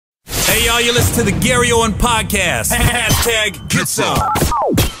Hey, y'all, you listen to the Gary Owen podcast. Hashtag Get Some.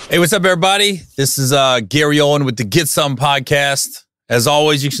 Hey, what's up, everybody? This is Gary Owen with the Get Some podcast. As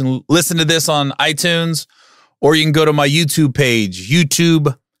always, you can listen to this on iTunes, or you can go to my YouTube page,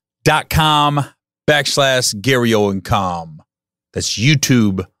 youtube.com/GaryOwenCom. That's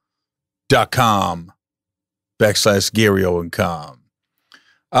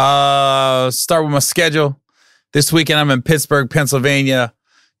youtube.com/GaryOwenCom. Start with my schedule. This weekend, I'm in Pittsburgh, Pennsylvania,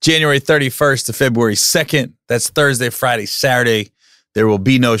 January 31st to February 2nd. That's Thursday, Friday, Saturday. There will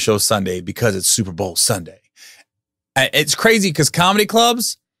be no show Sunday because it's Super Bowl Sunday. It's crazy because comedy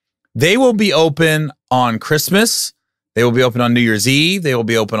clubs, they will be open on Christmas. They will be open on New Year's Eve. They will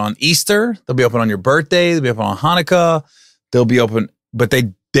be open on Easter. They'll be open on your birthday. They'll be open on Hanukkah. They'll be open, but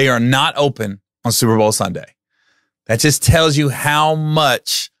they are not open on Super Bowl Sunday. That just tells you how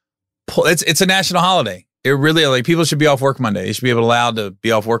much it's a national holiday. It really, like, people should be off work Monday. You should be allowed to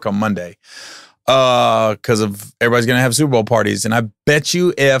be off work on Monday because of everybody's going to have Super Bowl parties. And I bet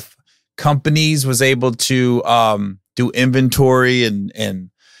you if companies was able to do inventory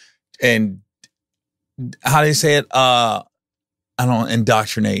and how do you say it? I don't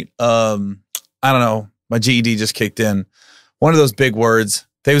indoctrinate. I don't know. My GED just kicked in. One of those big words.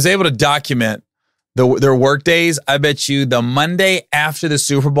 They was able to document their work days. I bet you the Monday after the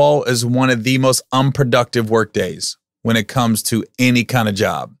Super Bowl is one of the most unproductive work days when it comes to any kind of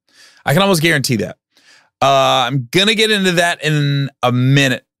job. I can almost guarantee that. I'm going to get into that in a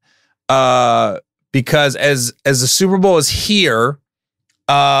minute because as the Super Bowl is here,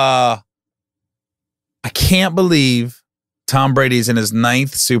 I can't believe Tom Brady's in his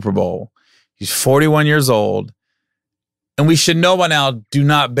 9th Super Bowl. He's 41 years old. And we should know by now, do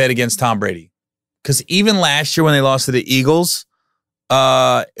not bet against Tom Brady. Because even last year when they lost to the Eagles,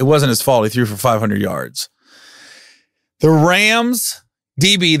 it wasn't his fault. He threw for 500 yards. The Rams,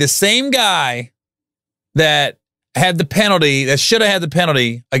 DB, the same guy that had the penalty, that should have had the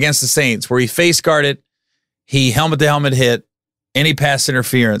penalty against the Saints, where he face guarded, he helmet-to-helmet hit, and he passed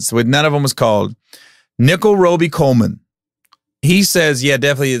interference, with none of them was called. Nickel Roby Coleman. He says, yeah,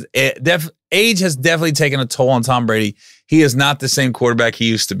 definitely, age has definitely taken a toll on Tom Brady. He is not the same quarterback he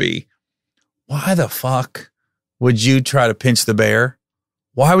used to be. Why the fuck would you try to pinch the bear?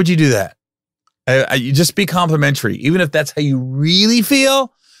 Why would you do that? You just be complimentary. Even if that's how you really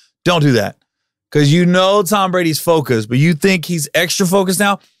feel, don't do that. Because you know Tom Brady's focused, but you think he's extra focused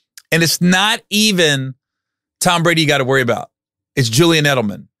now. And it's not even Tom Brady you got to worry about. It's Julian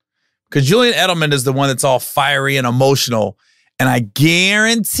Edelman. Because Julian Edelman is the one that's all fiery and emotional. And I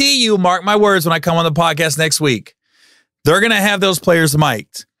guarantee you, mark my words, when I come on the podcast next week, they're going to have those players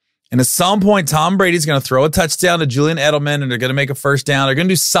mic'd. And at some point, Tom Brady's going to throw a touchdown to Julian Edelman, and they're going to make a first down. They're going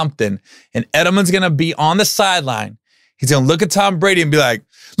to do something. And Edelman's going to be on the sideline. He's going to look at Tom Brady and be like,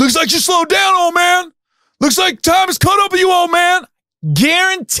 looks like you slowed down, old man. Looks like time has caught up with you, old man.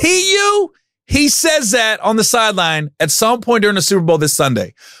 Guarantee you he says that on the sideline at some point during the Super Bowl this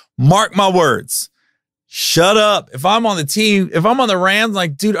Sunday. Mark my words. Shut up. If I'm on the team, if I'm on the Rams,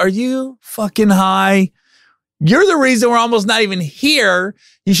 like, dude, are you fucking high? You're the reason we're almost not even here.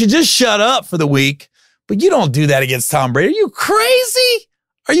 You should just shut up for the week. But you don't do that against Tom Brady. Are you crazy?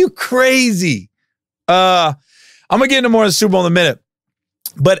 Are you crazy? I'm gonna get into more of the Super Bowl in a minute.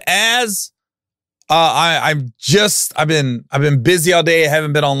 But as I've been busy all day. I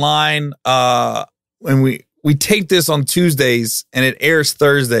haven't been online. And we take this on Tuesdays and it airs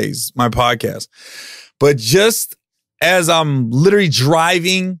Thursdays, my podcast. But just as I'm literally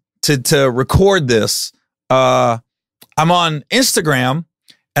driving to record this, I'm on Instagram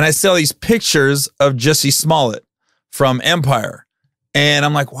and I saw these pictures of Jussie Smollett from Empire. And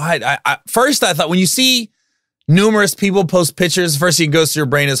I'm like, why? First, I thought when you see numerous people post pictures, first thing that goes through your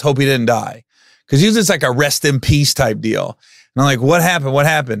brain is hope he didn't die. Because usually it's like a rest in peace type deal. And I'm like, what happened? What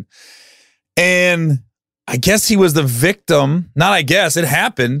happened? And I guess he was the victim. Not I guess, it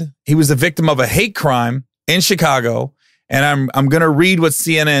happened. He was the victim of a hate crime in Chicago. And I'm going to read what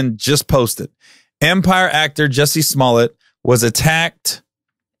CNN just posted. Empire actor Jussie Smollett was attacked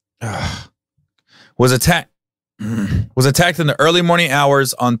in the early morning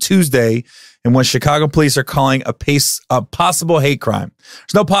hours on Tuesday in what Chicago police are calling a possible hate crime.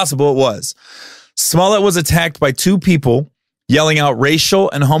 There's no possible, it was. Smollett was attacked by two people yelling out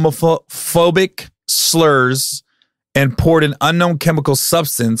racial and homophobic slurs and poured an unknown chemical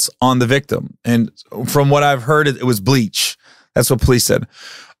substance on the victim. And from what I've heard, it was bleach. That's what police said.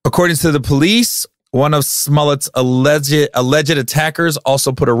 According to the police, one of Smollett's alleged attackers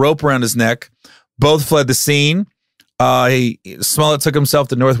also put a rope around his neck. Both fled the scene. Smollett took himself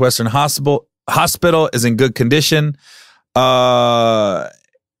to Northwestern Hospital, is in good condition.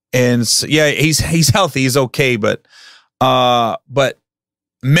 And so, yeah, he's healthy, he's okay, but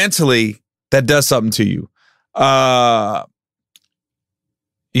mentally that does something to you.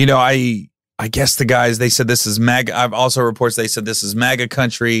 You know, I guess the guys, they said this is MAGA. I've also reports they said this is MAGA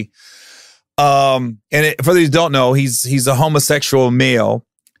country. For those who don't know, he's a homosexual male.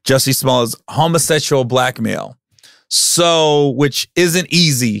 Jussie Smollett is homosexual black male. So, which isn't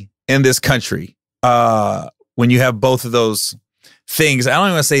easy in this country. When you have both of those things, I don't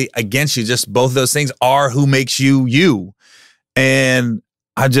even want to say against you, just both of those things are who makes you you. And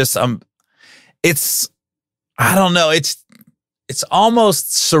I don't know. It's almost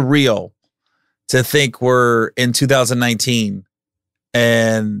surreal to think we're in 2019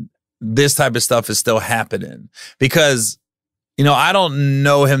 and this type of stuff is still happening, because, you know, I don't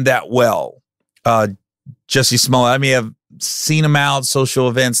know him that well. Jussie Smollett, I may have seen him out, social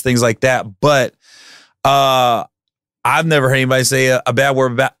events, things like that, but I've never heard anybody say a bad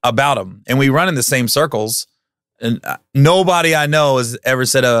word about him. And we run in the same circles, and nobody I know has ever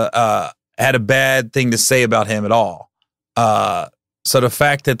said had a bad thing to say about him at all. So the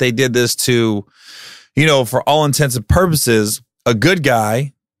fact that they did this to, you know, for all intents and purposes, a good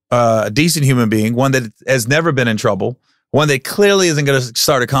guy, a decent human being, one that has never been in trouble, one that clearly isn't going to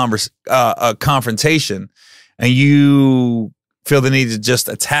start a confrontation, and you feel the need to just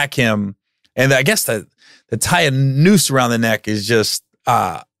attack him. And I guess the tie a noose around the neck is just,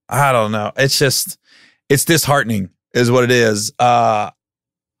 I don't know. It's disheartening is what it is. I'm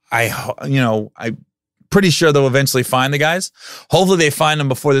pretty sure they'll eventually find the guys. Hopefully they find them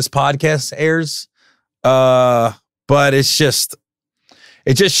before this podcast airs. But it just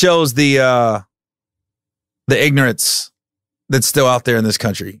shows the ignorance that's still out there in this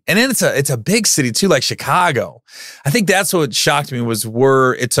country. And then it's a big city too, like Chicago. I think that's what shocked me, was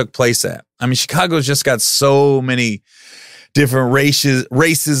where it took place at. I mean, Chicago's just got so many different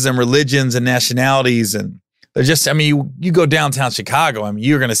races and religions and nationalities. And they're just, I mean, you go downtown Chicago, I mean,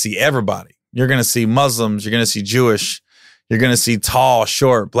 you're going to see everybody. You're going to see Muslims, you're going to see Jewish, you're going to see tall,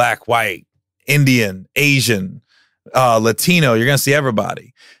 short, black, white, Indian, Asian, Latino. You're going to see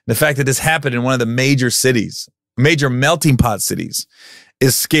everybody. And the fact that this happened in one of the major cities, major melting pot cities,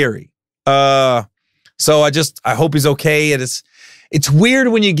 is scary. So I hope he's okay. And it's weird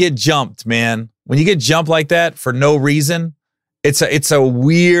when you get jumped, man. When you get jumped like that for no reason, it's a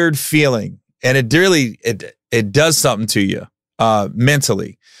weird feeling, and it does something to you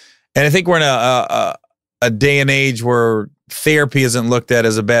mentally. And I think we're in a day and age where therapy isn't looked at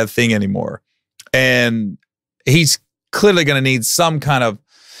as a bad thing anymore. And he's clearly going to need some kind of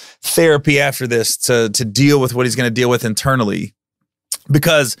therapy after this to deal with what he's going to deal with internally.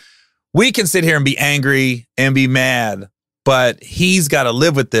 Because we can sit here and be angry and be mad, but he's got to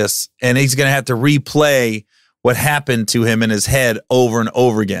live with this, and he's going to have to replay what happened to him in his head over and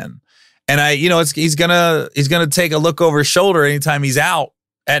over again. And he's gonna take a look over his shoulder anytime he's out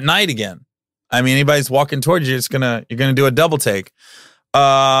at night again. I mean, anybody's walking towards you, you're gonna do a double take.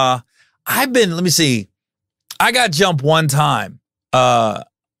 Let me see. I got jumped one time.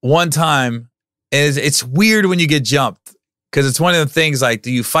 It's weird when you get jumped, because it's one of the things like,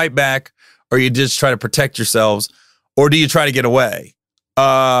 do you fight back, or you just try to protect yourselves, or do you try to get away?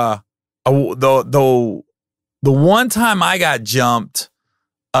 The one time I got jumped,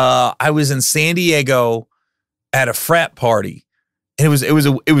 I was in San Diego at a frat party. And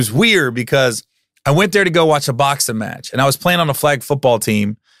it was weird, because I went there to go watch a boxing match, and I was playing on a flag football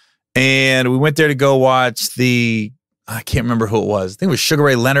team, and we went there to go watch I can't remember who it was. I think it was Sugar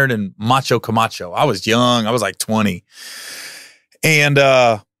Ray Leonard and Macho Camacho. I was young. I was like 20. And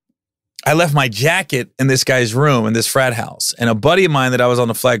I left my jacket in this guy's room in this frat house. And a buddy of mine that I was on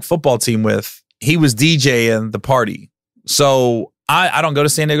the flag football team with, he was DJing the party. So I don't go to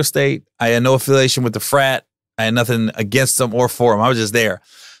San Diego State. I had no affiliation with the frat. I had nothing against them or for them. I was just there.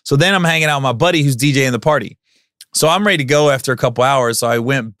 So then I'm hanging out with my buddy who's DJing the party. So I'm ready to go after a couple hours. So I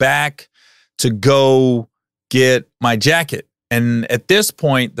went back to go get my jacket. And at this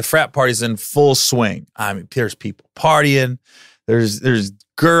point, the frat party's in full swing. I mean, there's people partying. There's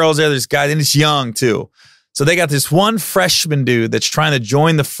girls there. There's guys, and it's young too. So they got this one freshman dude that's trying to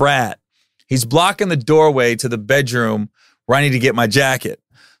join the frat. He's blocking the doorway to the bedroom where I need to get my jacket.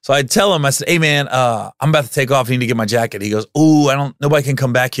 So I tell him, I said, hey man, I'm about to take off. I need to get my jacket. He goes, ooh, nobody can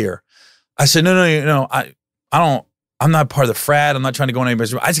come back here. I said, no, I'm not part of the frat. I'm not trying to go in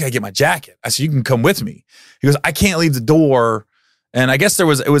anybody's room. I just gotta get my jacket. I said, you can come with me. He goes, I can't leave the door. And I guess he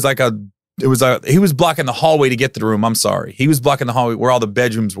was blocking the hallway to get to the room. I'm sorry. He was blocking the hallway where all the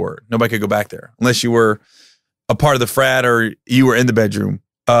bedrooms were. Nobody could go back there unless you were a part of the frat or you were in the bedroom.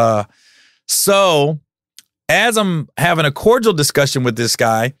 So as I'm having a cordial discussion with this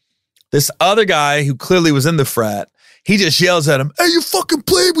guy, this other guy who clearly was in the frat, he just yells at him, "Hey, you fucking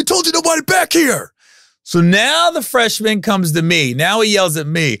plebe, we told you nobody back here." So now the freshman comes to me. Now he yells at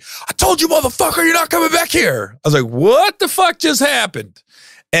me, "I told you, motherfucker, you're not coming back here." I was like, what the fuck just happened?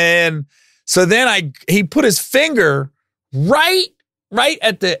 And so then he put his finger right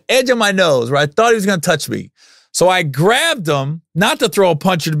at the edge of my nose where I thought he was going to touch me. So I grabbed him, not to throw a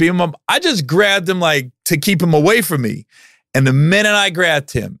punch or to beat him up. I just grabbed him like to keep him away from me. And the minute I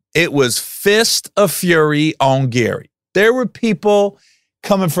grabbed him, it was fist of fury on Gary. There were people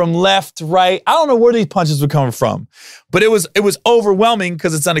coming from left, right. I don't know where these punches were coming from, but it was overwhelming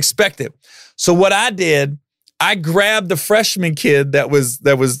because it's unexpected. So what I did, I grabbed the freshman kid that was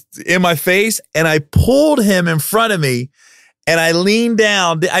in my face, and I pulled him in front of me, and I leaned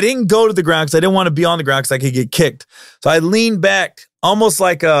down. I didn't go to the ground because I didn't want to be on the ground because I could get kicked. So I leaned back almost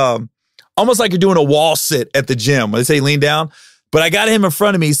like you're doing a wall sit at the gym when they say lean down. But I got him in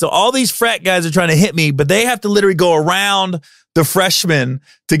front of me. So all these frat guys are trying to hit me, but they have to literally go around the freshman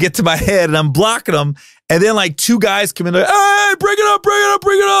to get to my head, and I'm blocking them. And then like two guys come in, like, "Hey, bring it up, bring it up,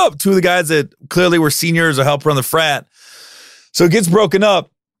 bring it up." Two of the guys that clearly were seniors or helped run the frat. So it gets broken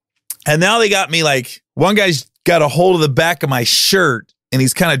up. And now they got me like, one guy's got a hold of the back of my shirt, and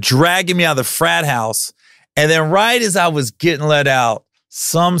he's kind of dragging me out of the frat house. And then right as I was getting let out,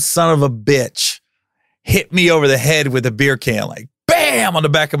 some son of a bitch hit me over the head with a beer can, like bam, on the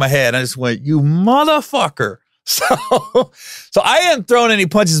back of my head. I just went, "You motherfucker." So I hadn't thrown any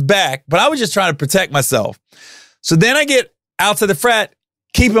punches back, but I was just trying to protect myself. So then I get outside the frat.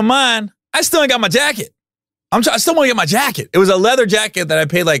 Keep in mind, I still ain't got my jacket. I still want to get my jacket. It was a leather jacket that I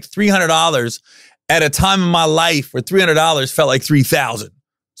paid like $300 at a time in my life where $300 felt like $3,000.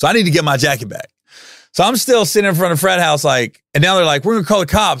 So I need to get my jacket back. So I'm still sitting in front of the frat house, like, and now they're like, "We're going to call the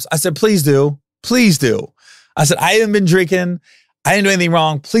cops." I said, "Please do. Please do." I said, "I haven't been drinking. I didn't do anything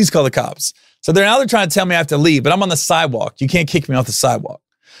wrong. Please call the cops." So they're trying to tell me I have to leave, but I'm on the sidewalk. You can't kick me off the sidewalk.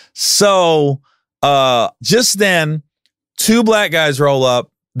 So just then, two black guys roll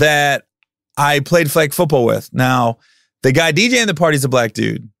up that I played flag football with. Now, the guy DJing the party is a black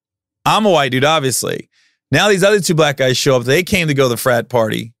dude. I'm a white dude, obviously. Now these other two black guys show up. They came to go to the frat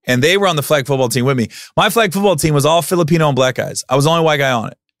party, and they were on the flag football team with me. My flag football team was all Filipino and black guys. I was the only white guy on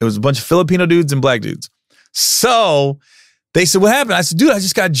it. It was a bunch of Filipino dudes and black dudes. So they said, "What happened?" I said, "Dude, I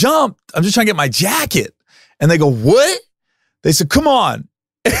just got jumped. I'm just trying to get my jacket." And they go, "What?" They said, "Come on."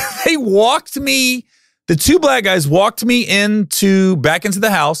 They walked me, the two black guys walked me back into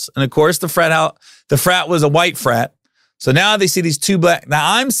the house. And of course, the frat was a white frat. So now they see these two black,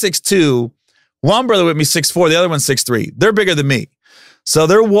 now I'm 6'2", one brother with me 6'4", the other one's 6'3". They're bigger than me. So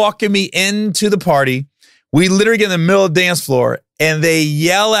they're walking me into the party. We literally get in the middle of the dance floor, and they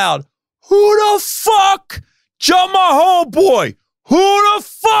yell out, "Who the fuck jumped my homeboy? Who the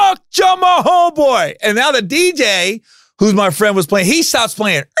fuck jumped my homeboy?" And now the DJ, who's my friend, was playing, he stops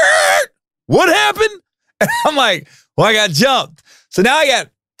playing. What happened? And I'm like, "Well, I got jumped." So now I got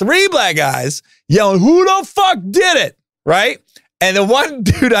three black guys yelling, "Who the fuck did it?" Right? And the one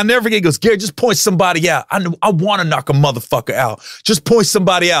dude, I'll never forget, goes, "Gary, just point somebody out. I want to knock a motherfucker out. Just point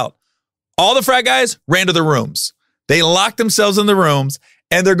somebody out." All the frat guys ran to their rooms. They locked themselves in the rooms,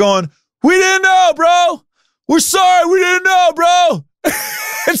 and they're going, "We didn't know, bro. We're sorry, we didn't know, bro."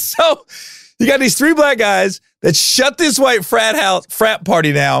 And so you got these three black guys that shut this white frat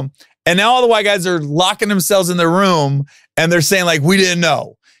party down, and now all the white guys are locking themselves in their room, and they're saying, like, "We didn't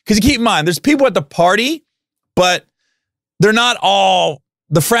know." Because you keep in mind, there's people at the party, but they're not all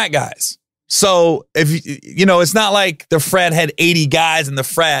the frat guys. So if you know, it's not like the frat had 80 guys in the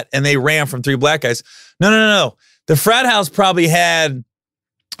frat and they ran from three black guys. No. The frat house probably had,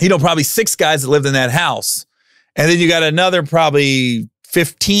 probably 6 guys that lived in that house. And then you got another probably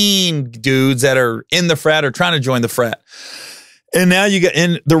 15 dudes that are in the frat or trying to join the frat. And now you got,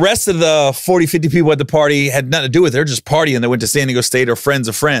 and the rest of the 40, 50 people at the party had nothing to do with it. They're just partying. They went to San Diego State or friends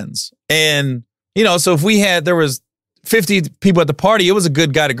of friends. And, so if there was 50 people at the party, it was a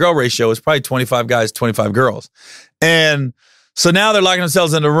good guy to girl ratio. It was probably 25 guys, 25 girls. And so now they're locking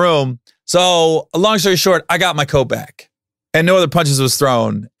themselves in the room. So long story short, I got my coat back and no other punches was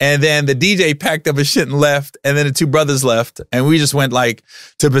thrown. And then the DJ packed up his shit and left. And then the two brothers left. And we just went like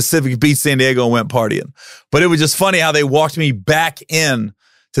to Pacific Beach, San Diego, and went partying. But it was just funny how they walked me back in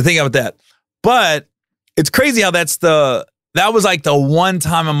to think about that. But it's crazy how that was like the one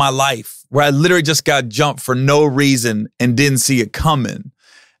time in my life where I literally just got jumped for no reason and didn't see it coming.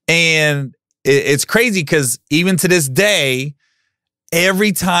 And it's crazy because even to this day,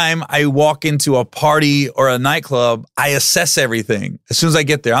 every time I walk into a party or a nightclub, I assess everything as soon as I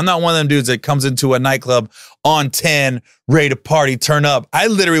get there. I'm not one of them dudes that comes into a nightclub on 10, ready to party, turn up. I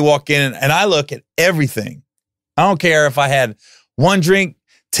literally walk in and I look at everything. I don't care if I had 1 drink,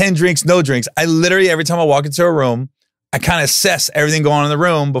 10 drinks, no drinks. I literally, every time I walk into a room, I kind of assess everything going on in the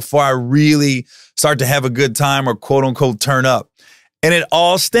room before I really start to have a good time or quote unquote turn up. And it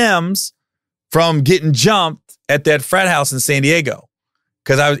all stems from getting jumped at that frat house in San Diego.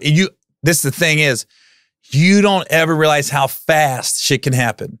 Because the thing is, you don't ever realize how fast shit can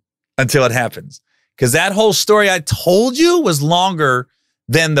happen until it happens. Because that whole story I told you was longer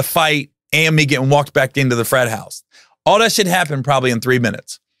than the fight and me getting walked back into the frat house. All that shit happened probably in 3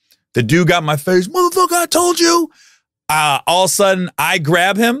 minutes. The dude got in my face, motherfucker, I told you. All of a sudden, I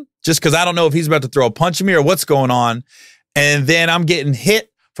grab him just because I don't know if he's about to throw a punch at me or what's going on. And then I'm getting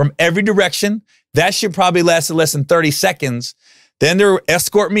hit from every direction. That shit probably lasted less than 30 seconds. Then they're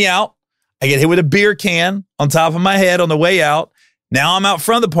escorting me out. I get hit with a beer can on top of my head on the way out. Now I'm out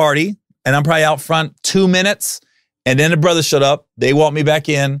front of the party, and I'm probably out front 2 minutes. And then the brothers showed up. They walked me back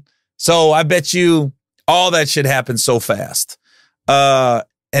in. So I bet you all that shit happened so fast. And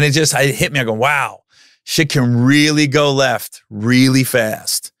it hit me. I go, wow, shit can really go left really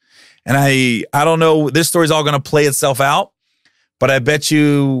fast. And I don't know, this story's all going to play itself out, but I bet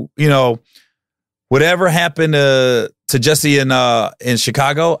you, whatever happened to Jussie in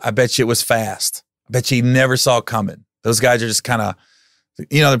Chicago, I bet you it was fast. I bet you he never saw it coming. Those guys are just kind of,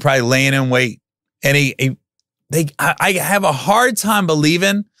 they're probably laying in wait. And I have a hard time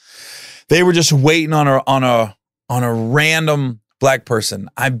believing they were just waiting on a random black person.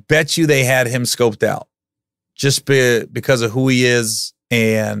 I bet you they had him scoped out just because of who he is.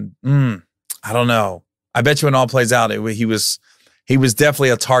 And I don't know. I bet you when it all plays out, he was definitely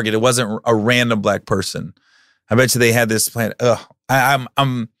a target. It wasn't a random black person. I bet you they had this plan.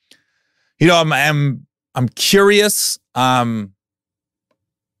 I'm curious. I'm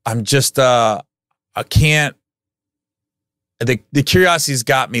just I can't. The curiosity's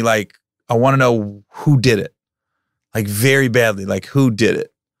got me. Like, I want to know who did it, like very badly. Like, who did it?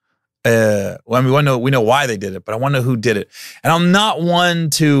 Well, we know why they did it, but I want to know who did it. And I'm not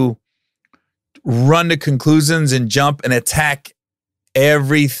one to run to conclusions and jump and attack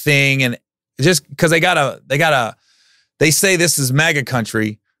everything, and just because they say this is MAGA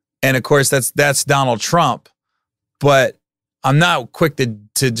country, and of course that's Donald Trump, but I'm not quick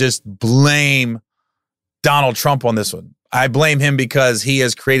to just blame Donald Trump on this one. I blame him because he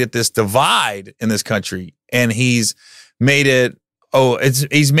has created this divide in this country, and he's made it.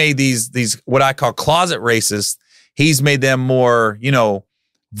 He's made these what I call closet racists. He's made them more,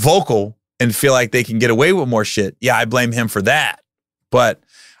 vocal and feel like they can get away with more shit. Yeah, I blame him for that. But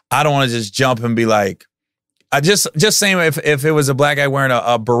I don't want to just jump and be like, just saying if it was a black guy wearing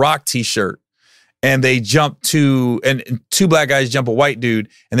a Barack t-shirt and they jump and 2 black guys jump a white dude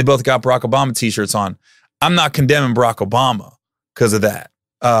and they both got Barack Obama t-shirts on, I'm not condemning Barack Obama because of that.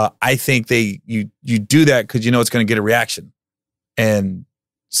 I think you do that because it's going to get a reaction. And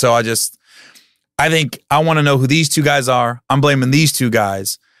so I think I want to know who these 2 guys are. I'm blaming these 2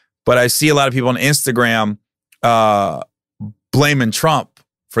 guys, but I see a lot of people on Instagram blaming Trump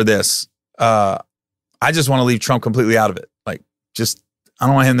for this. I just want to leave Trump completely out of it. Like, I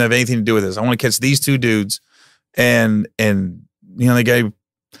don't want him to have anything to do with this. I want to catch these 2 dudes and they get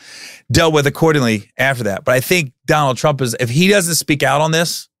dealt with accordingly after that. But I think Donald Trump if he doesn't speak out on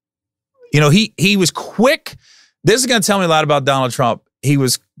this, he was quick. This is going to tell me a lot about Donald Trump. He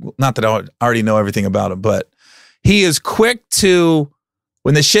was, not that I already know everything about him, but he is quick to,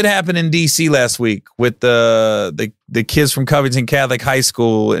 when the shit happened in D.C. last week with the kids from Covington Catholic High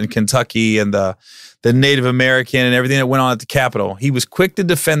School in Kentucky and the Native American and everything that went on at the Capitol, he was quick to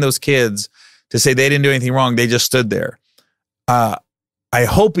defend those kids, to say they didn't do anything wrong. They just stood there. I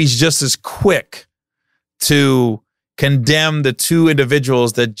hope he's just as quick to condemn the 2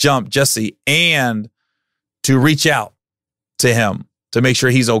 individuals that jumped Jussie and to reach out to him to make sure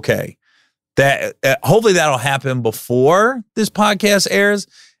he's okay. That hopefully that'll happen before this podcast airs.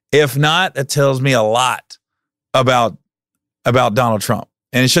 If not, that tells me a lot about Donald Trump,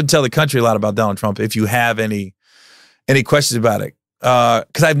 and it should tell the country a lot about Donald Trump. If you have any questions about it,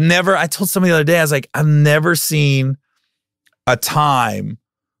 because I told somebody the other day, I was like, I've never seen a time,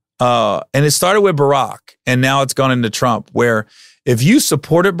 and it started with Barack, and now it's gone into Trump, where if you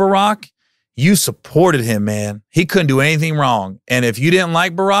supported Barack, you supported him, man. He couldn't do anything wrong. And if you didn't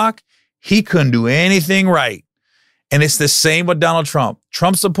like Barack, he couldn't do anything right. And it's the same with Donald Trump.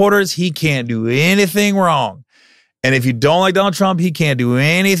 Trump supporters, he can't do anything wrong. And if you don't like Donald Trump, he can't do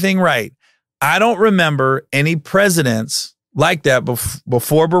anything right. I don't remember any presidents like that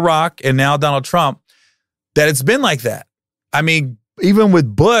before Barack and now Donald Trump, that it's been like that. I mean, even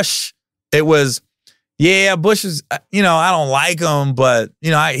with Bush, it was, yeah, Bush is, I don't like him, but,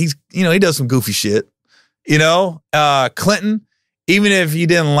 he does some goofy shit. Clinton, even if you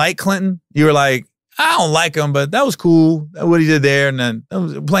didn't like Clinton, you were like, I don't like him, but that was cool, what he did there. And then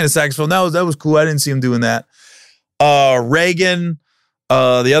playing the saxophone, that was cool. I didn't see him doing that. Reagan,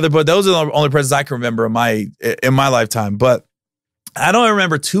 but those are the only presidents I can remember in my lifetime. But I don't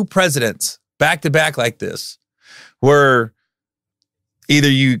remember two presidents back to back like this, where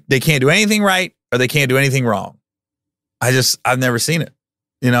either they can't do anything right or they can't do anything wrong. I've never seen it,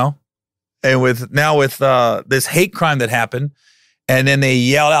 And with this hate crime that happened, and then they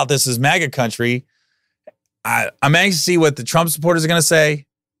yelled out, "This is MAGA country." I'm anxious to see what the Trump supporters are going to say,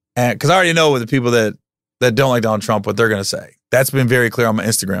 because I already know what the people that don't like Donald Trump, what they're going to say. That's been very clear on my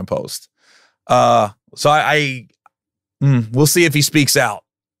Instagram post. So we'll see if he speaks out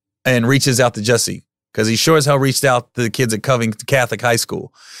and reaches out to Jussie, because he sure as hell reached out to the kids at Covington Catholic High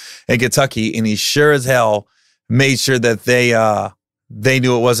School in Kentucky, and he sure as hell made sure that they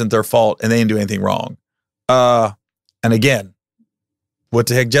knew it wasn't their fault and they didn't do anything wrong. And again, what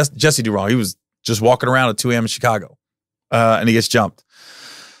the heck Jussie do wrong? He was just walking around at 2 a.m. in Chicago, and he gets jumped.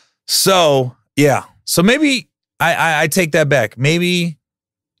 So, yeah. So maybe I take that back. Maybe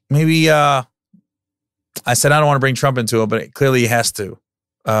I said I don't want to bring Trump into it, but clearly he has to.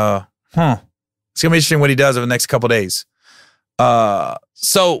 It's going to be interesting what he does over the next couple of days.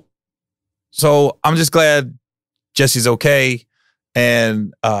 So I'm just glad Jesse's okay.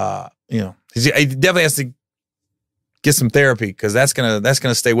 And, he definitely has to get some therapy, because that's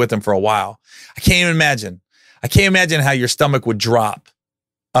gonna stay with him for a while. I can't even imagine. I can't imagine how your stomach would drop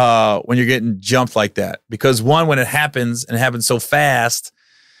when you're getting jumped like that. Because one, when it happens, and it happens so fast,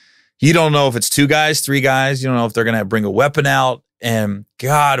 you don't know if it's 2 guys, 3 guys. You don't know if they're gonna bring a weapon out. And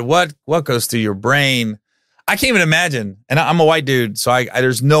God, what goes through your brain? I can't even imagine. And I'm a white dude, so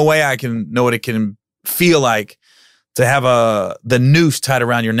there's no way I can know what it can feel like to have the noose tied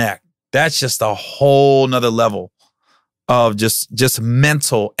around your neck. That's just a whole nother level of just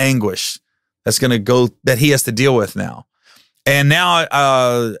mental anguish that he has to deal with now. And now,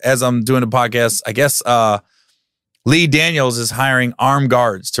 as I'm doing the podcast, I guess Lee Daniels is hiring armed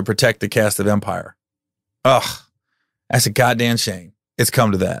guards to protect the cast of Empire. Ugh, that's a goddamn shame. It's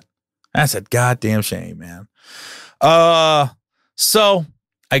come to that. That's a goddamn shame, man. So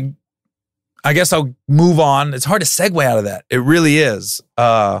I guess I'll move on. It's hard to segue out of that. It really is.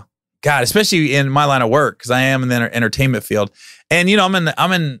 God, especially in my line of work, because I am in the entertainment field, and I'm in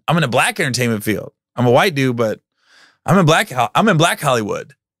the black entertainment field. I'm a white dude, but I'm in black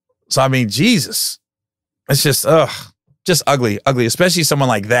Hollywood. So I mean, Jesus, it's just ugly, especially someone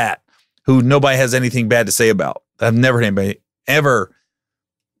like that who nobody has anything bad to say about. I've never heard anybody ever.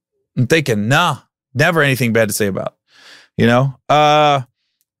 I'm thinking, never anything bad to say about. All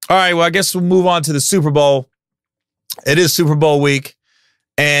right, well, I guess we'll move on to the Super Bowl. It is Super Bowl week.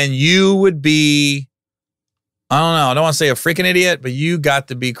 And you would be, I don't want to say a freaking idiot, but you got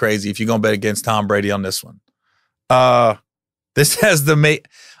to be crazy if you're going to bet against Tom Brady on this one. This has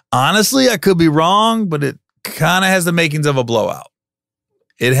honestly, I could be wrong, but it kind of has the makings of a blowout.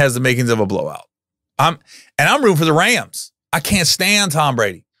 It has the makings of a blowout. I'm rooting for the Rams. I can't stand Tom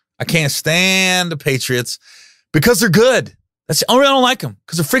Brady. I can't stand the Patriots because they're good. That's the only reason I don't like them,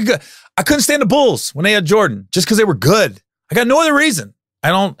 because they're freaking good. I couldn't stand the Bulls when they had Jordan just because they were good. I got no other reason. I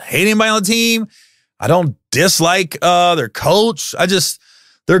don't hate anybody on the team. I don't dislike their coach.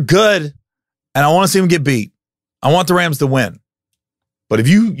 They're good, and I want to see them get beat. I want the Rams to win. But if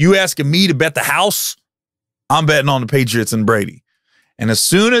you asking me to bet the house, I'm betting on the Patriots and Brady. And as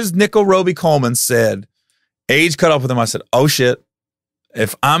soon as Nickel Roby Coleman said age cut off with him, I said, oh shit.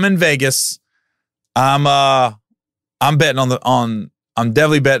 If I'm in Vegas, I'm betting I'm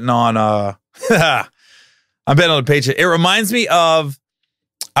definitely betting on I'm betting on the Patriots. It reminds me of,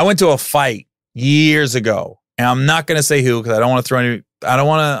 I went to a fight years ago, and I'm not going to say who, because I don't want to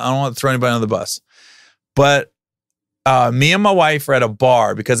throw anybody under the bus. But me and my wife were at a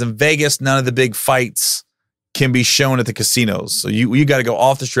bar, because in Vegas, none of the big fights can be shown at the casinos. So you got to go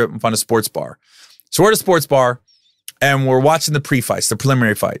off the strip and find a sports bar. So we're at a sports bar, and we're watching the pre-fights, the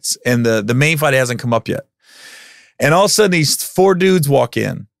preliminary fights, and the main fight hasn't come up yet. And all of a sudden, these 4 dudes walk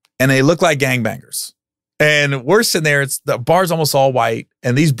in, and they look like gangbangers. And we're sitting there, the bar's almost all white,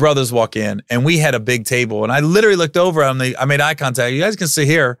 and these brothers walk in, and we had a big table. And I literally looked over, I made eye contact. You guys can sit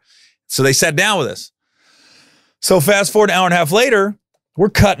here. So they sat down with us. So fast forward an hour and a half later, we're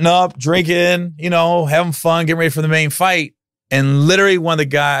cutting up, drinking, having fun, getting ready for the main fight. And literally one of the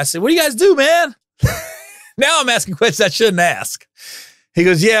guys, I said, what do you guys do, man? Now I'm asking questions I shouldn't ask. He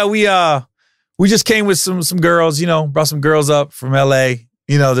goes, yeah, we just came with some girls, you know, brought some girls up from LA,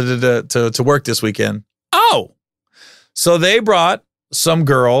 you know, to work this weekend. Oh, so they brought some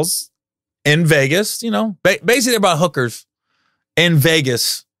girls in Vegas, you know, basically they brought hookers in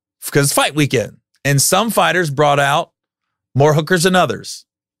Vegas because it's fight weekend. And some fighters brought out more hookers than others.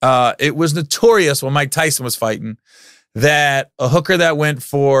 It was notorious when Mike Tyson was fighting that a hooker that went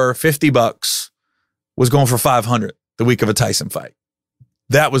for $50 was going for $500 the week of a Tyson fight.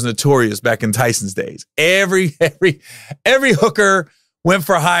 That was notorious back in Tyson's days. Every hooker went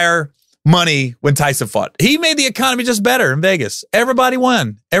for higher money when Tyson fought. He made the economy just better in Vegas. Everybody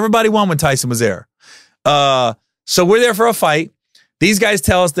won. Everybody won when Tyson was there. So we're there for a fight. These guys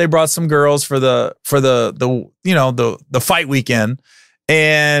tell us they brought some girls for the fight weekend,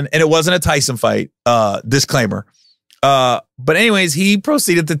 and it wasn't a Tyson fight. Disclaimer. But anyways, he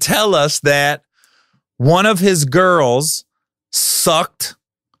proceeded to tell us that one of his girls sucked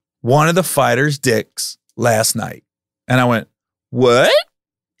one of the fighters' dicks last night. And I went, what?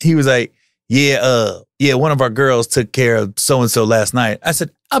 He was like, yeah, one of our girls took care of so-and-so last night. I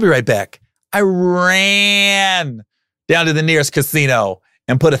said, I'll be right back. I ran down to the nearest casino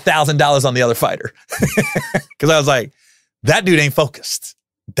and put $1,000 on the other fighter. Because I was like, that dude ain't focused.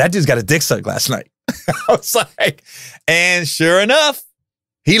 That dude's got a dick suck last night. I was like, and sure enough,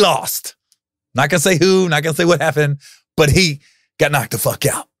 he lost. Not going to say who, not going to say what happened, but he got knocked the fuck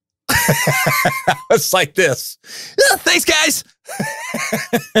out. It's like this. Thanks, guys.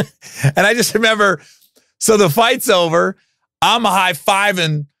 And I just remember, so the fight's over. I'm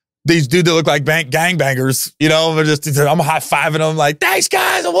high-fiving these dudes that look like gangbangers. You know, I'm high-fiving them like, thanks,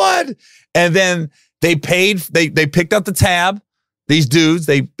 guys, I won. And then they picked up the tab. These dudes,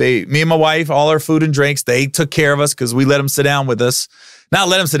 me and my wife, all our food and drinks, they took care of us because we let them sit down with us. Not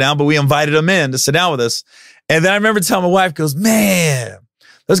let them sit down, but we invited them in to sit down with us. And then I remember telling my wife, goes, man,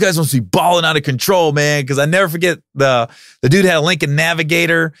 those guys must be balling out of control, man. Because I never forget the dude had a Lincoln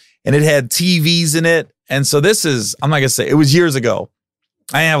Navigator and it had TVs in it. And so this is, I'm not going to say, it was years ago.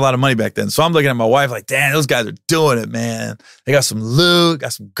 I didn't have a lot of money back then. So I'm looking at my wife like, damn, those guys are doing it, man. They got some loot,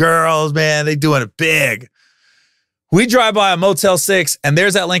 got some girls, man. They doing it big. We drive by a Motel 6 and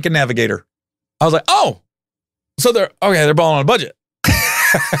there's that Lincoln Navigator. I was like, oh, so they're balling on a budget.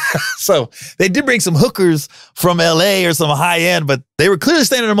 So they did bring some hookers from LA or some high end, but they were clearly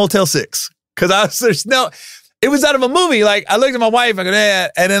staying at a Motel 6. Cause it was out of a movie. Like I looked at my wife, I go, yeah,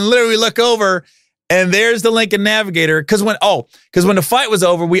 and then literally look over and there's the Lincoln Navigator. Cause when the fight was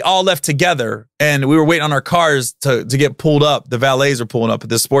over, we all left together and we were waiting on our cars to get pulled up. The valets were pulling up at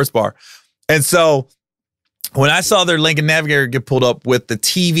this sports bar. And so when I saw their Lincoln Navigator get pulled up with the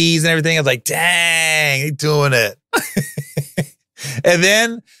TVs and everything, I was like, dang, they doing it. And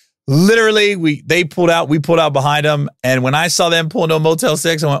then literally we pulled out behind them. And when I saw them pulling to a Motel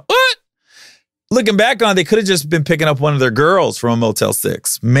 6, I went, what? Looking back on it, they could have just been picking up one of their girls from a Motel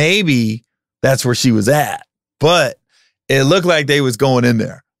 6. Maybe that's where she was at. But it looked like they was going in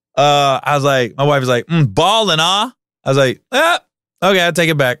there. I was like, my wife was like, balling, huh? I was like, okay, I'll take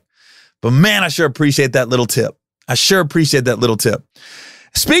it back. But man, I sure appreciate that little tip. Speaking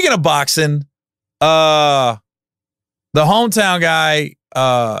of boxing, the hometown guy,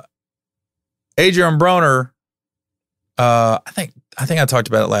 Adrian Broner, I think I talked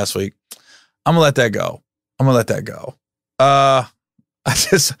about it last week. I'm gonna let that go. I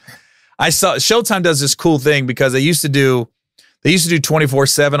saw Showtime does this cool thing because they used to do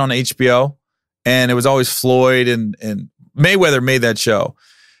 24/7 on HBO, and it was always Floyd and Mayweather made that show.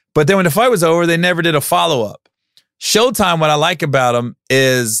 But then when the fight was over, they never did a follow-up. Showtime, what I like about them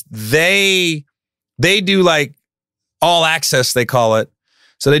is they do like all access, they call it.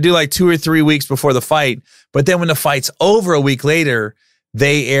 So they do like 2 or 3 weeks before the fight. But then when the fight's over a week later,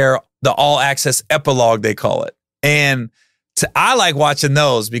 they air the all access epilogue, they call it. And I like watching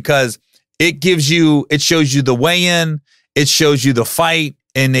those because it shows you the weigh-in, it shows you the fight,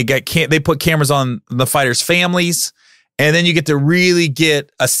 and they put cameras on the fighters' families. And then you get to really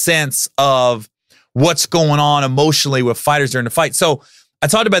get a sense of what's going on emotionally with fighters during the fight. So I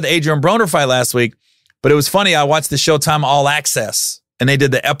talked about the Adrian Broner fight last week, but it was funny. I watched the Showtime All Access, and they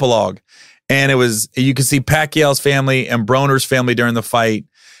did the epilogue. And you could see Pacquiao's family and Broner's family during the fight.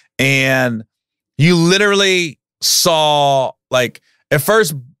 And you literally saw, like, at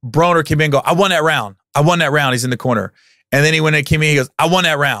first, Broner came in and go, I won that round. He's in the corner. And then when it came in, he goes, I won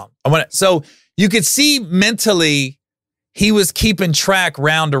that round. So you could see mentally he was keeping track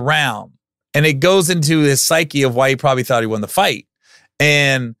round to round. And it goes into his psyche of why he probably thought he won the fight.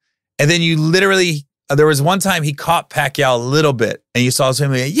 And then you literally, there was one time he caught Pacquiao a little bit and you saw his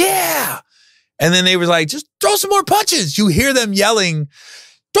family, yeah. And then they was like, just throw some more punches. You hear them yelling,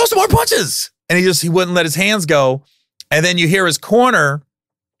 throw some more punches. And he wouldn't let his hands go. And then you hear his corner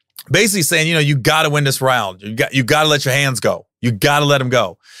basically saying, you know, you got to win this round. You got to let your hands go. You got to let them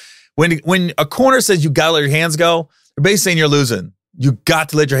go. When a corner says you got to let your hands go, they're basically saying you're losing. You got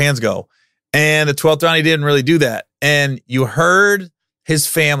to let your hands go. And the 12th round, he didn't really do that. And you heard his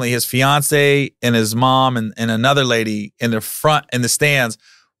family, his fiance and his mom and another lady in the front, in the stands.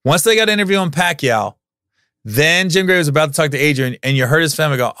 Once they got interviewing Pacquiao, then Jim Gray was about to talk to Adrian, and you heard his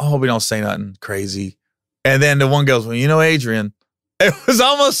family go, oh, we don't say nothing crazy. And then the one goes, well, you know, Adrian. It was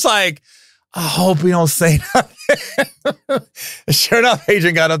almost like, I hope we don't say nothing. Sure enough,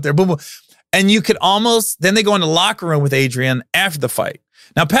 Adrian got up there. Boom, boom. And you could almost, then they go in the locker room with Adrian after the fight.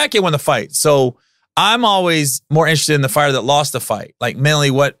 Now, Pacquiao won the fight. So I'm always more interested in the fighter that lost the fight. Like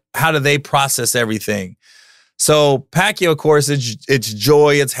mentally, how do they process everything? So Pacquiao, of course, it's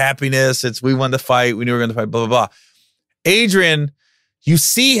joy, it's happiness, it's we won the fight, we knew we were going to fight, blah, blah, blah. Adrian, you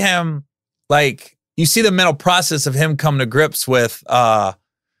see him, like, you see the mental process of him coming to grips with, I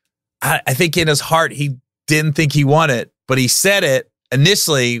think in his heart, he didn't think he won it, but he said it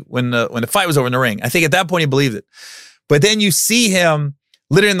initially when the fight was over in the ring. I think at that point he believed it. But then you see him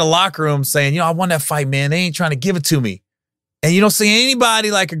literally in the locker room saying, you know, I won that fight, man. They ain't trying to give it to me. And you don't see anybody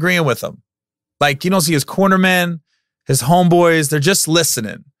like agreeing with him. Like, you don't see his cornermen, his homeboys, they're just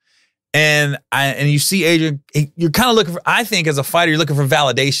listening. And you see Adrian, you're kind of looking for, I think as a fighter, you're looking for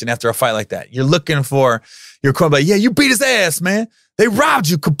validation after a fight like that. You're looking for your corner, like, yeah, you beat his ass, man. They robbed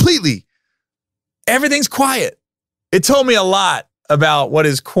you completely. Everything's quiet. It told me a lot about what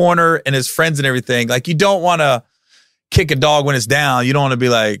his corner and his friends and everything. Like, you don't want to kick a dog when it's down. You don't want to be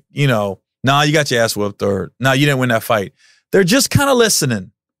like, you know, nah, you got your ass whooped, or nah, you didn't win that fight. They're just kind of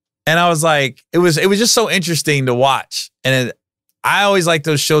listening. And I was like, it was just so interesting to watch. And I always like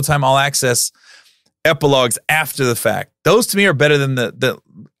those Showtime All Access epilogues after the fact. Those to me are better than the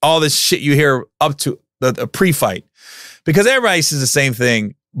all this shit you hear up to the pre-fight. Because everybody says the same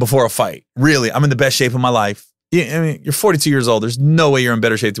thing before a fight. Really, I'm in the best shape of my life. I mean, you're 42 years old. There's no way you're in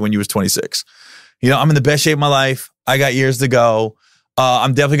better shape than when you was 26. You know, I'm in the best shape of my life. I got years to go.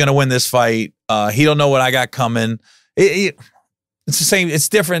 I'm definitely going to win this fight. He don't know what I got coming. It's the same. It's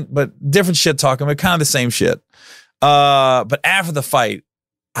different, but different shit talking, but kind of the same shit. But after the fight,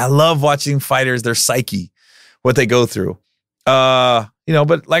 I love watching fighters, their psyche, what they go through. You know,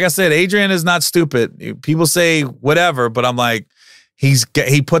 but like I said, Adrian is not stupid. People say whatever, but I'm like,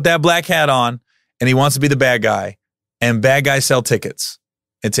 he put that black hat on and he wants to be the bad guy, and bad guys sell tickets.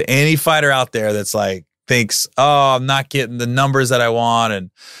 And to any fighter out there that's like, thinks, oh, I'm not getting the numbers that I want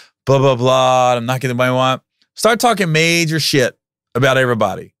and blah, blah, blah. I'm not getting what I want. Start talking major shit about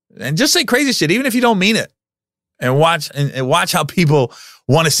everybody and just say crazy shit, even if you don't mean it. And watch how people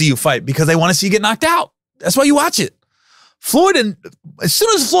want to see you fight, because they want to see you get knocked out. That's why you watch it. Floyd, and as soon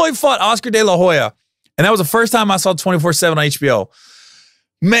as Floyd fought Oscar De La Hoya, and that was the first time I saw 24/7 on HBO,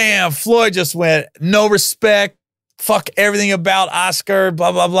 man, Floyd just went, no respect, fuck everything about Oscar,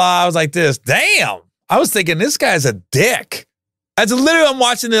 blah, blah, blah. I was like this, damn. I was thinking, this guy's a dick. I'm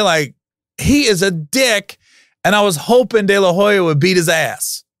watching it like, he is a dick. And I was hoping De La Hoya would beat his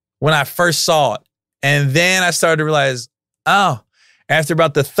ass when I first saw it. And then I started to realize, oh, after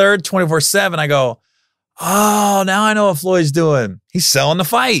about the third 24/7, I go, oh, now I know what Floyd's doing. He's selling the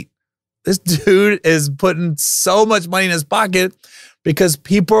fight. This dude is putting so much money in his pocket because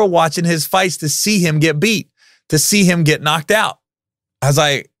people are watching his fights to see him get beat, to see him get knocked out. I was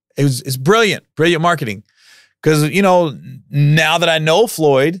like, it's brilliant marketing. Because, you know, now that I know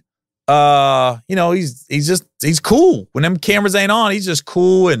Floyd, you know, he's cool. When them cameras ain't on, he's just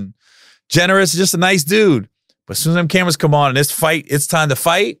cool and generous, just a nice dude. But as soon as them cameras come on and it's time to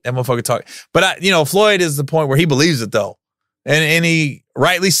fight, that motherfucker talk. But, you know, Floyd is the point where he believes it, though. And he,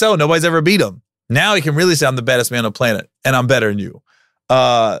 rightly so, nobody's ever beat him. Now he can really say, I'm the baddest man on the planet, and I'm better than you.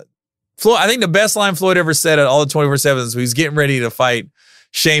 Floyd, I think the best line Floyd ever said at all the 24/7s is he was getting ready to fight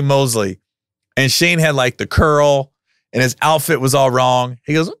Shane Mosley. And Shane had like the curl and his outfit was all wrong.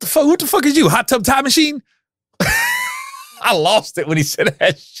 He goes, what the fuck is you, hot tub time machine? I lost it when he said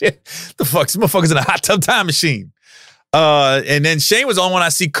that shit. The fuck, this motherfucker's in a hot tub time machine. And then Shane was on when I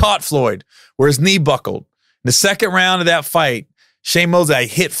see caught Floyd, where his knee buckled. In the second round of that fight, Shane Mosley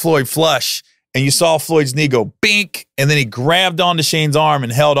hit Floyd flush, and you saw Floyd's knee go bink, and then he grabbed onto Shane's arm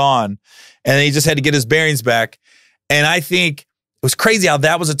and held on, and he just had to get his bearings back. And I think it was crazy how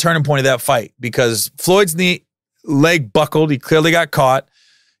that was a turning point of that fight, because Floyd's leg buckled. He clearly got caught.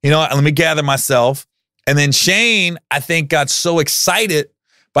 You know, let me gather myself. And then Shane, I think, got so excited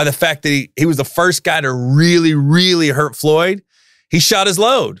by the fact that he was the first guy to really, really hurt Floyd. He shot his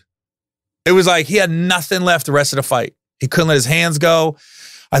load. It was like he had nothing left the rest of the fight. He couldn't let his hands go.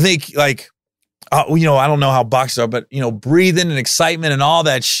 I think like, you know, I don't know how boxers are, but, you know, breathing and excitement and all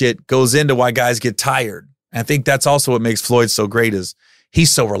that shit goes into why guys get tired. And I think that's also what makes Floyd so great is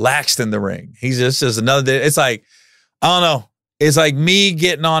he's so relaxed in the ring. He's just another day. It's like, I don't know. It's like me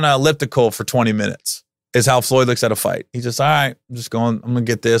getting on an elliptical for 20 minutes is how Floyd looks at a fight. He's just, all right, I'm just going, I'm going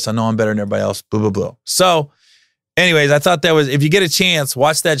to get this. I know I'm better than everybody else. Blah, blah, blah. So anyways, I thought that was, if you get a chance,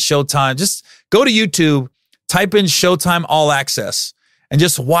 watch that Showtime. Just go to YouTube, type in Showtime All Access, and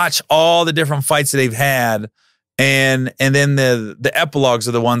just watch all the different fights that they've had. And then the epilogues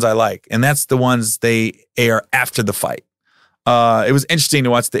are the ones I like. And that's the ones they air after the fight. It was interesting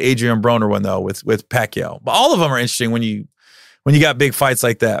to watch the Adrian Broner one, though, with Pacquiao. But all of them are interesting when you got big fights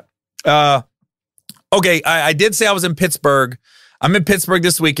like that. Okay, I did say I was in Pittsburgh. I'm in Pittsburgh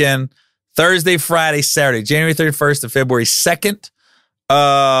this weekend, Thursday, Friday, Saturday, January 31st to February 2nd.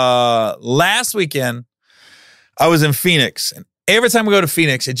 Last weekend, I was in Phoenix. And every time I go to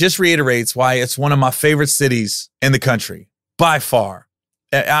Phoenix, it just reiterates why it's one of my favorite cities in the country, by far.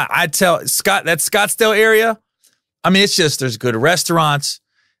 I tell Scott, that Scottsdale area, I mean, it's just, there's good restaurants.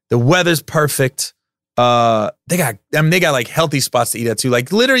 The weather's perfect. They got like healthy spots to eat at too.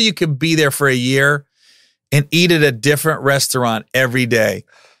 Like literally you could be there for a year and eat at a different restaurant every day.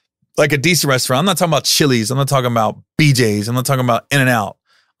 Like a decent restaurant. I'm not talking about Chili's. I'm not talking about BJ's. I'm not talking about In-N-Out.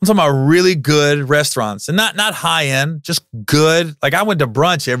 I'm talking about really good restaurants and not high end, just good. Like I went to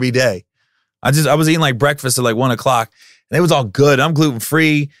brunch every day. I was eating like breakfast at like 1 o'clock and it was all good. I'm gluten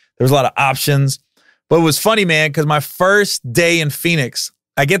free. There was a lot of options, but it was funny, man, because my first day in Phoenix,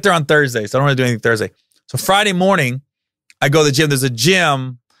 I get there on Thursday, so I don't really do anything Thursday. So Friday morning, I go to the gym. There's a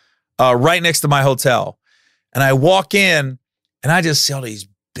gym right next to my hotel, and I walk in and I just see all these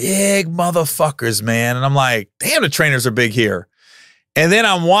big motherfuckers, man, and I'm like, damn, the trainers are big here. And then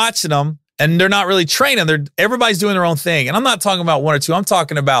I'm watching them, and they're not really training. Everybody's doing their own thing. And I'm not talking about 1 or 2. I'm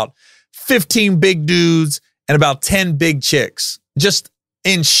talking about 15 big dudes and about 10 big chicks. Just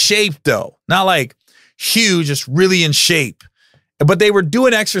in shape, though. Not like huge, just really in shape. But they were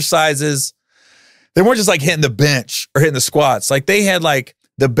doing exercises. They weren't just like hitting the bench or hitting the squats. Like they had like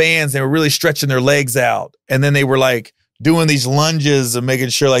the bands. They were really stretching their legs out. And then they were like doing these lunges and making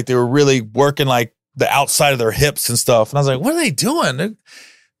sure like they were really working like the outside of their hips and stuff. And I was like, what are they doing?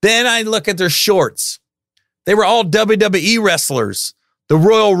 Then I look at their shorts. They were all WWE wrestlers. The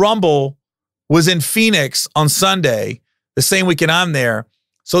Royal Rumble was in Phoenix on Sunday, the same weekend I'm there.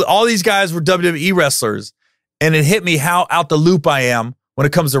 So all these guys were WWE wrestlers. And it hit me how out the loop I am when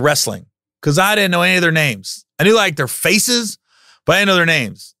it comes to wrestling. Because I didn't know any of their names. I knew like their faces, but I didn't know their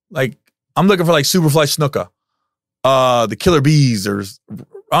names. Like I'm looking for like Superfly Snuka, the Killer Bees, or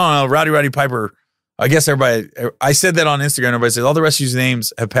I don't know, Rowdy Piper. I guess everybody, I said that on Instagram. Everybody says all the rest of these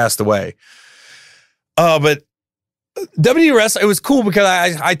names have passed away. But WWE wrestling, it was cool because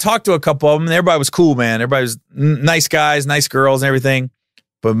I talked to a couple of them and everybody was cool, man. Everybody was nice guys, nice girls and everything.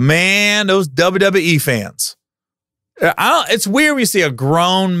 But man, those WWE fans. It's weird when you see a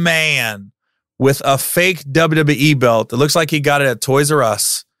grown man with a fake WWE belt that looks like he got it at Toys R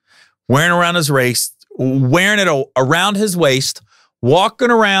Us, wearing around his waist, wearing it around his waist, walking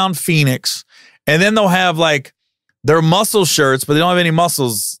around Phoenix, and then they'll have like their muscle shirts, but they don't have any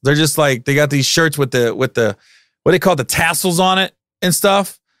muscles. They're just like they got these shirts with the what they call the tassels on it and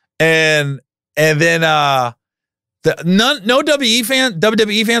stuff, and then no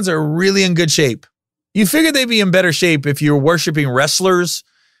WWE fans are really in good shape. You figure they'd be in better shape if you're worshiping wrestlers.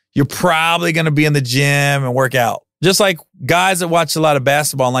 You're probably going to be in the gym and work out. Just like guys that watch a lot of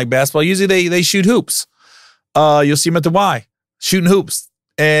basketball and like basketball, usually they shoot hoops. You'll see them at the Y, shooting hoops.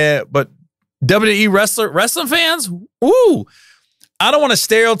 But WWE wrestling fans, ooh, I don't want to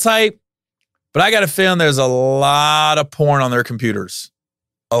stereotype, but I got a feeling there's a lot of porn on their computers.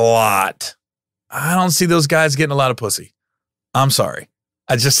 A lot. I don't see those guys getting a lot of pussy. I'm sorry.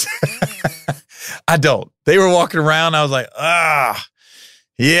 I just... I don't. They were walking around. I was like,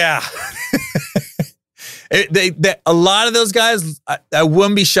 yeah. A lot of those guys, I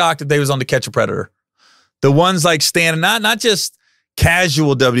wouldn't be shocked if they was on To Catch a Predator. The ones like standing, not just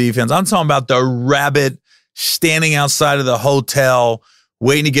casual WWE fans. I'm talking about the rabid standing outside of the hotel,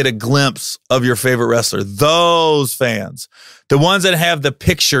 waiting to get a glimpse of your favorite wrestler. Those fans. The ones that have the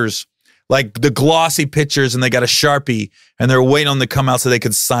pictures, like the glossy pictures, and they got a Sharpie, and they're waiting on them to come out so they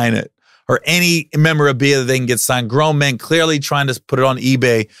could sign it. Or any memorabilia that they can get signed. Grown men clearly trying to put it on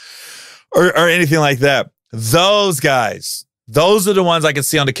eBay or anything like that. Those guys, those are the ones I could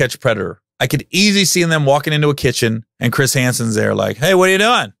see on To Catch a Predator. I could easily see them walking into a kitchen and Chris Hansen's there like, hey, what are you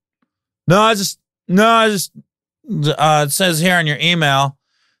doing? No, it says here on your email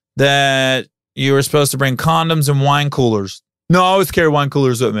that you were supposed to bring condoms and wine coolers. No, I always carry wine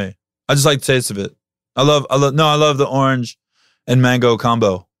coolers with me. I just like the taste of it. I love the orange and mango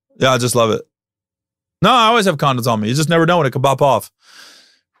combo. Yeah, I just love it. No, I always have condoms on me. You just never know when it could pop off.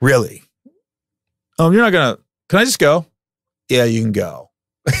 Really? You're not gonna, can I just go? Yeah, you can go.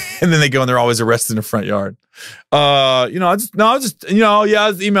 And then they go and they're always arrested in the front yard. I was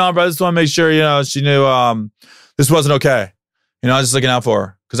emailing, but I just want to make sure, she knew this wasn't okay. I was just looking out for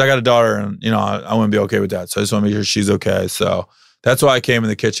her because I got a daughter and, I wouldn't be okay with that. So I just want to make sure she's okay. So that's why I came in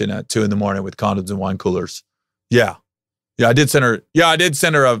the kitchen at 2 a.m. with condoms and wine coolers. Yeah. Yeah, I did send her. Yeah, I did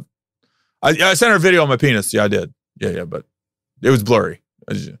send her I sent her a video of my penis. Yeah, I did. Yeah, but it was blurry.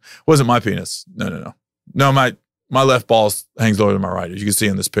 It wasn't my penis. No. No, my left ball hangs lower than my right. As you can see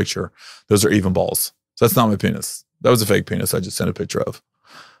in this picture, those are even balls. So that's not my penis. That was a fake penis I just sent a picture of.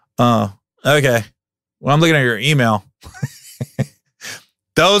 Okay. Well, I'm looking at your email.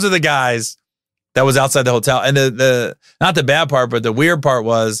 Those are the guys that was outside the hotel. And the not the bad part, but the weird part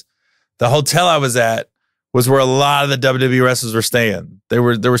was the hotel I was at was where a lot of the WWE wrestlers were staying. There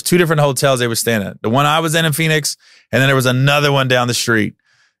was 2 different hotels they were staying at. The one I was in Phoenix, and then there was another one down the street.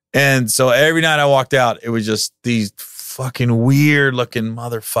 And so every night I walked out, it was just these fucking weird looking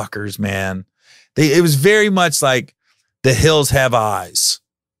motherfuckers, man. It was very much like the Hills Have Eyes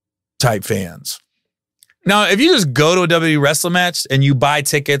type fans. Now, if you just go to a WWE wrestling match and you buy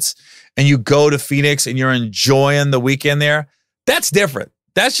tickets and you go to Phoenix and you're enjoying the weekend there, that's different.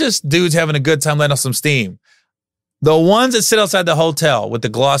 That's just dudes having a good time letting off some steam. The ones that sit outside the hotel with the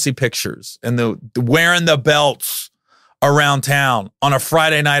glossy pictures and the wearing the belts around town on a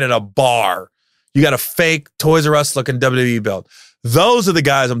Friday night at a bar, you got a fake Toys R Us looking WWE belt. Those are the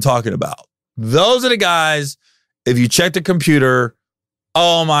guys I'm talking about. Those are the guys, if you check the computer,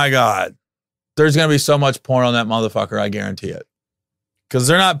 oh my God, there's going to be so much porn on that motherfucker, I guarantee it. Because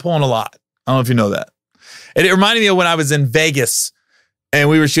they're not pulling a lot. I don't know if you know that. And it reminded me of when I was in Vegas and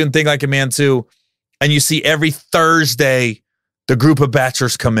we were shooting Think Like a Man 2, and you see every Thursday the group of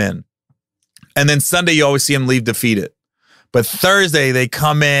bachelors come in. And then Sunday you always see them leave defeated. But Thursday they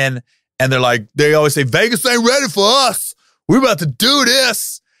come in and they're like, they always say, Vegas ain't ready for us. We're about to do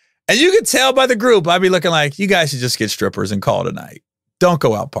this. And you can tell by the group, I'd be looking like, you guys should just get strippers and call it a night. Don't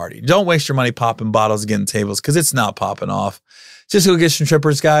go out party. Don't waste your money popping bottles, getting tables, because it's not popping off. Just go get some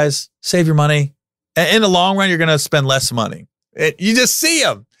strippers, guys. Save your money. And in the long run, you're going to spend less money. You just see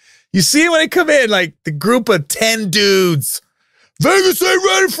them. You see them when they come in, like the group of 10 dudes. Vegas ain't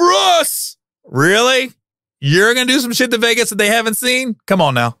ready for us. Really? You're going to do some shit to Vegas that they haven't seen? Come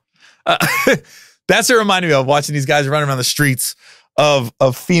on now. That's what it reminded me of, watching these guys run around the streets of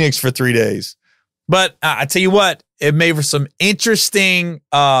Phoenix for 3 days. But I tell you what, it made for some interesting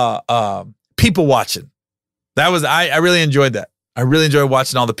people watching. I really enjoyed that. I really enjoyed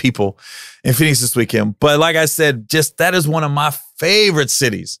watching all the people in Phoenix this weekend. But like I said, that is one of my favorite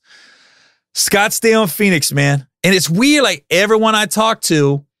cities. Scottsdale and Phoenix, man. And it's weird, like everyone I talk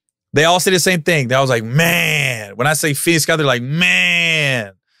to, they all say the same thing. They was like, man. When I say Phoenix, they're like,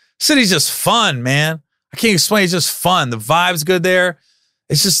 man. City's just fun, man. I can't explain. It's just fun. The vibe's good there.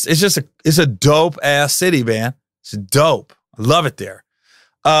 It's a dope ass city, man. It's dope. I love it there.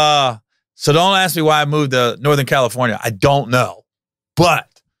 So don't ask me why I moved to Northern California. I don't know. But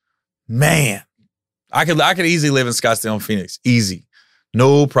man, I could easily live in Scottsdale and Phoenix. Easy.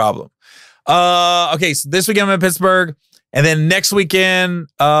 No problem. Okay, so this weekend I'm in Pittsburgh. And then next weekend,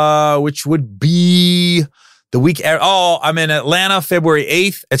 which would be the week. I'm in Atlanta, February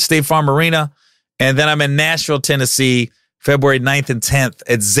 8th at State Farm Arena. And then I'm in Nashville, Tennessee, February 9th and 10th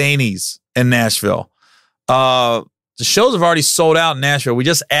at Zany's in Nashville. The shows have already sold out in Nashville. We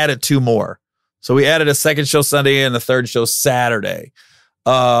just added 2 more. So we added a second show Sunday and a third show Saturday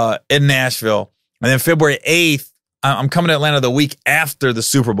in Nashville. And then February 8th, I'm coming to Atlanta the week after the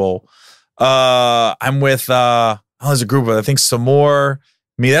Super Bowl. I'm with, there's a group of, I think, Some More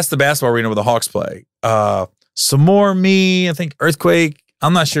Me. That's the basketball arena where the Hawks play. Some More Me, I think Earthquake.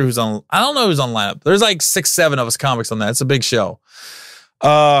 I'm not sure who's on. I don't know who's on lineup. There's like 6, 7 of us comics on that. It's a big show.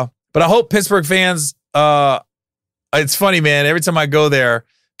 But I hope Pittsburgh fans, it's funny, man. Every time I go there,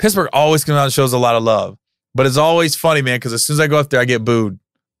 Pittsburgh always comes out and shows a lot of love. But it's always funny, man, because as soon as I go up there, I get booed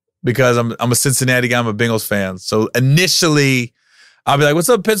because I'm a Cincinnati guy. I'm a Bengals fan. So initially, I'll be like, what's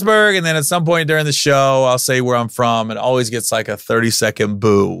up, Pittsburgh? And then at some point during the show, I'll say where I'm from. And it always gets like a 30-second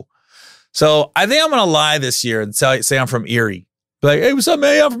boo. So I think I'm going to lie this year and say I'm from Erie. Be like, hey, what's up,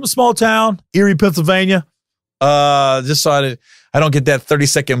 man? I'm from a small town, Erie, Pennsylvania. Just so I don't get that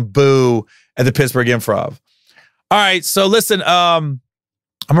 30-second boo at the Pittsburgh Improv. All right, so listen, I'm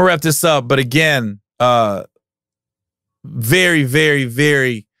going to wrap this up. But again, very, very,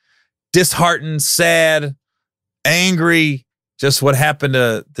 very disheartened, sad, angry, just what happened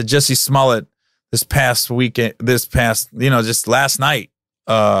to Jussie Smollett this past weekend, just last night.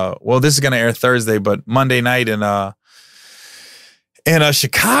 Well, this is going to air Thursday, but Monday night in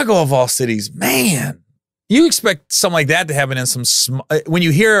Chicago of all cities, man, you expect something like that to happen in some when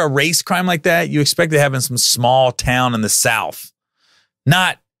you hear a race crime like that, you expect it to happen in some small town in the South,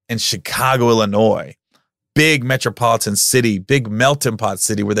 not in Chicago, Illinois, big metropolitan city, big melting pot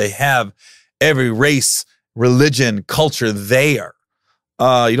city where they have every race, religion, culture there.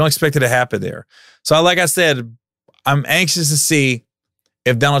 You don't expect it to happen there. So like I said, I'm anxious to see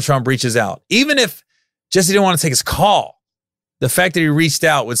if Donald Trump reaches out. Even if Jussie didn't want to take his call, the fact that he reached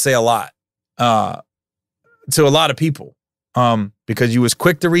out would say a lot to a lot of people, because he was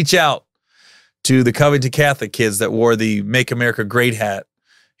quick to reach out to the Covington Catholic kids that wore the Make America Great hat.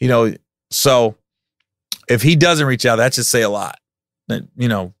 So if he doesn't reach out, that should say a lot.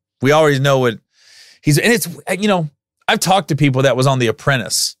 We already know what he's, and it's, I've talked to people that was on The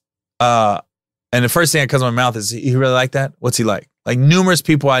Apprentice, and the first thing that comes to my mouth is, he really like that? What's he like? Like numerous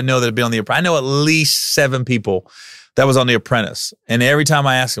people I know that have been on The Apprentice. I know at least 7 people that was on The Apprentice. And every time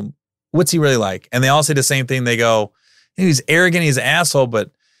I ask them, what's he really like? And they all say the same thing. They go, he's arrogant, he's an asshole,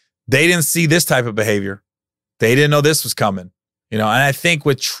 but they didn't see this type of behavior. They didn't know this was coming. And I think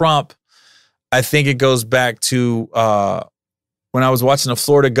with Trump, I think it goes back to when I was watching the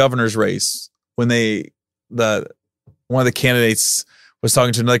Florida governor's race, when one of the candidates was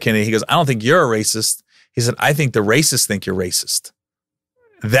talking to another candidate. He goes, I don't think you're a racist. He said, I think the racists think you're racist.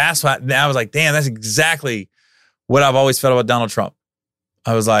 That's what I was like, damn, that's exactly what I've always felt about Donald Trump.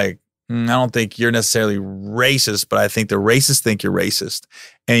 I was like, I don't think you're necessarily racist, but I think the racists think you're racist.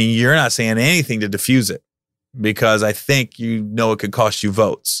 And you're not saying anything to diffuse it, because I think it could cost you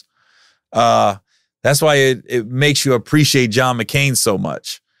votes. That's why it makes you appreciate John McCain so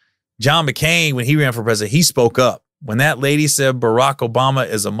much. John McCain, when he ran for president, he spoke up. When that lady said Barack Obama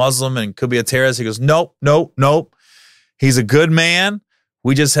is a Muslim and could be a terrorist, he goes, nope, nope, nope. He's a good man.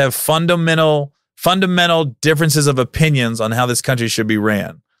 We just have fundamental differences of opinions on how this country should be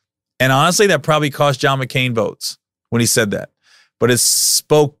ran. And honestly, that probably cost John McCain votes when he said that. But it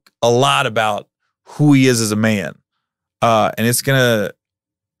spoke a lot about who he is as a man. And it's going to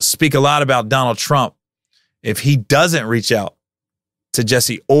speak a lot about Donald Trump if he doesn't reach out to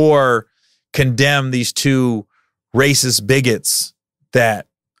Jussie or condemn these 2 racist bigots that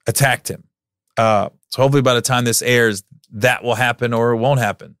attacked him. So hopefully by the time this airs, that will happen or it won't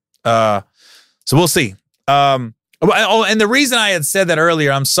happen. So we'll see. And the reason I had said that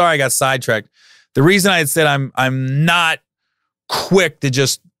earlier, I'm sorry I got sidetracked. The reason I had said I'm not quick to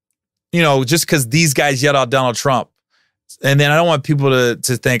just because these guys yelled out Donald Trump, and then I don't want people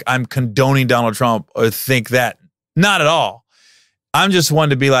to think I'm condoning Donald Trump or think that. Not at all. I'm just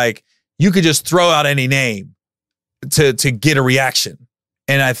one to be like, you could just throw out any name to get a reaction.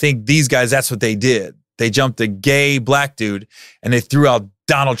 And I think these guys, that's what they did. They jumped a gay black dude and they threw out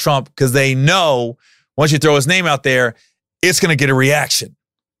Donald Trump because they know once you throw his name out there, it's going to get a reaction.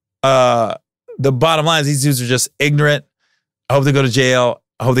 The bottom line is these dudes are just ignorant. I hope they go to jail.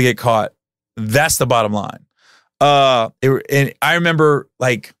 I hope they get caught. That's the bottom line. And I remember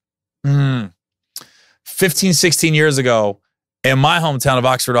like 15, 16 years ago in my hometown of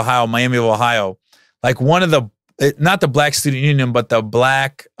Oxford, Ohio, Miami of Ohio, like one of the, not the Black Student Union, but the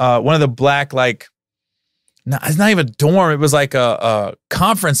black, one of the black, like, no, it's not even a dorm. It was like a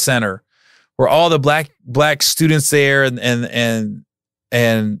conference center where all the black students there, and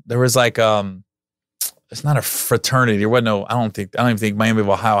there was like it's not a fraternity. There wasn't no. I don't even think Miami of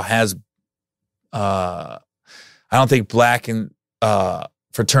Ohio has. I don't think black and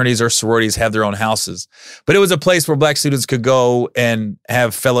fraternities or sororities have their own houses, but it was a place where black students could go and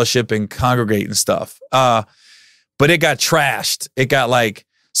have fellowship and congregate and stuff. But it got trashed. It got like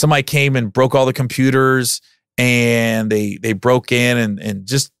somebody came and broke all the computers, and they broke in and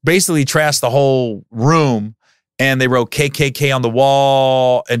just basically trashed the whole room, and they wrote KKK on the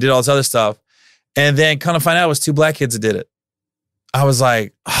wall and did all this other stuff. And then kind of find out it was 2 black kids that did it. I was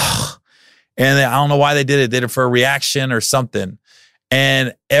like, oh. And I don't know why they did it. They did it for a reaction or something.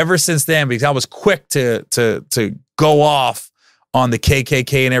 And ever since then, because I was quick to go off on the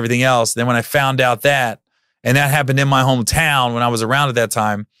KKK and everything else, then when I found out that, and that happened in my hometown when I was around at that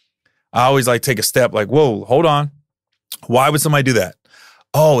time, I always like take a step like, whoa, hold on. Why would somebody do that?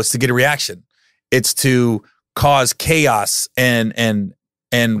 Oh, it's to get a reaction. It's to cause chaos and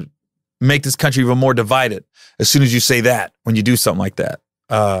make this country even more divided as soon as you say that, when you do something like that.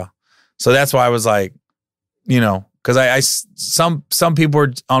 So that's why I was like, because some people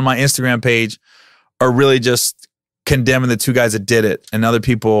are on my Instagram page are really just condemning the 2 guys that did it, and other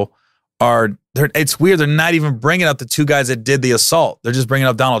people it's weird. They're not even bringing up the two guys that did the assault. They're just bringing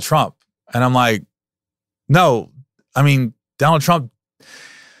up Donald Trump. And I'm like, no, I mean, Donald Trump,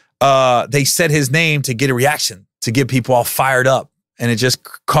 they said his name to get a reaction, to get people all fired up. And it just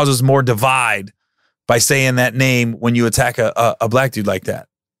causes more divide by saying that name when you attack a black dude like that.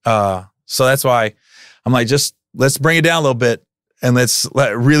 So that's why I'm like, just let's bring it down a little bit and let's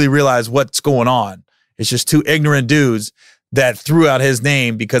really realize what's going on. It's just two ignorant dudes that threw out his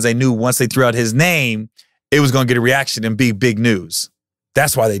name because they knew once they threw out his name, it was going to get a reaction and be big news.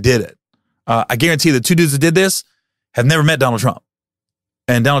 That's why they did it. I guarantee the two dudes that did this have never met Donald Trump.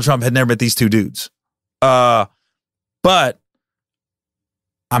 And Donald Trump had never met these two dudes. But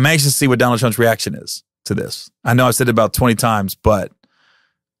I'm anxious to see what Donald Trump's reaction is to this. I know I've said it about 20 times, but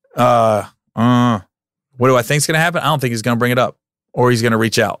what do I think is going to happen? I don't think he's going to bring it up or he's going to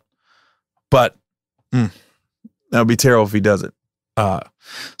reach out. But that would be terrible if he does it.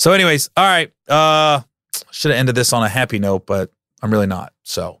 So anyways, all right. Should have ended this on a happy note, but I'm really not.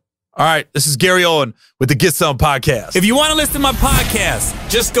 So, all right. This is Gary Owen with the Get Some Podcast. If you want to listen to my podcast,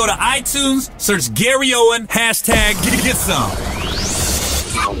 just go to iTunes, search Gary Owen, hashtag Get Some.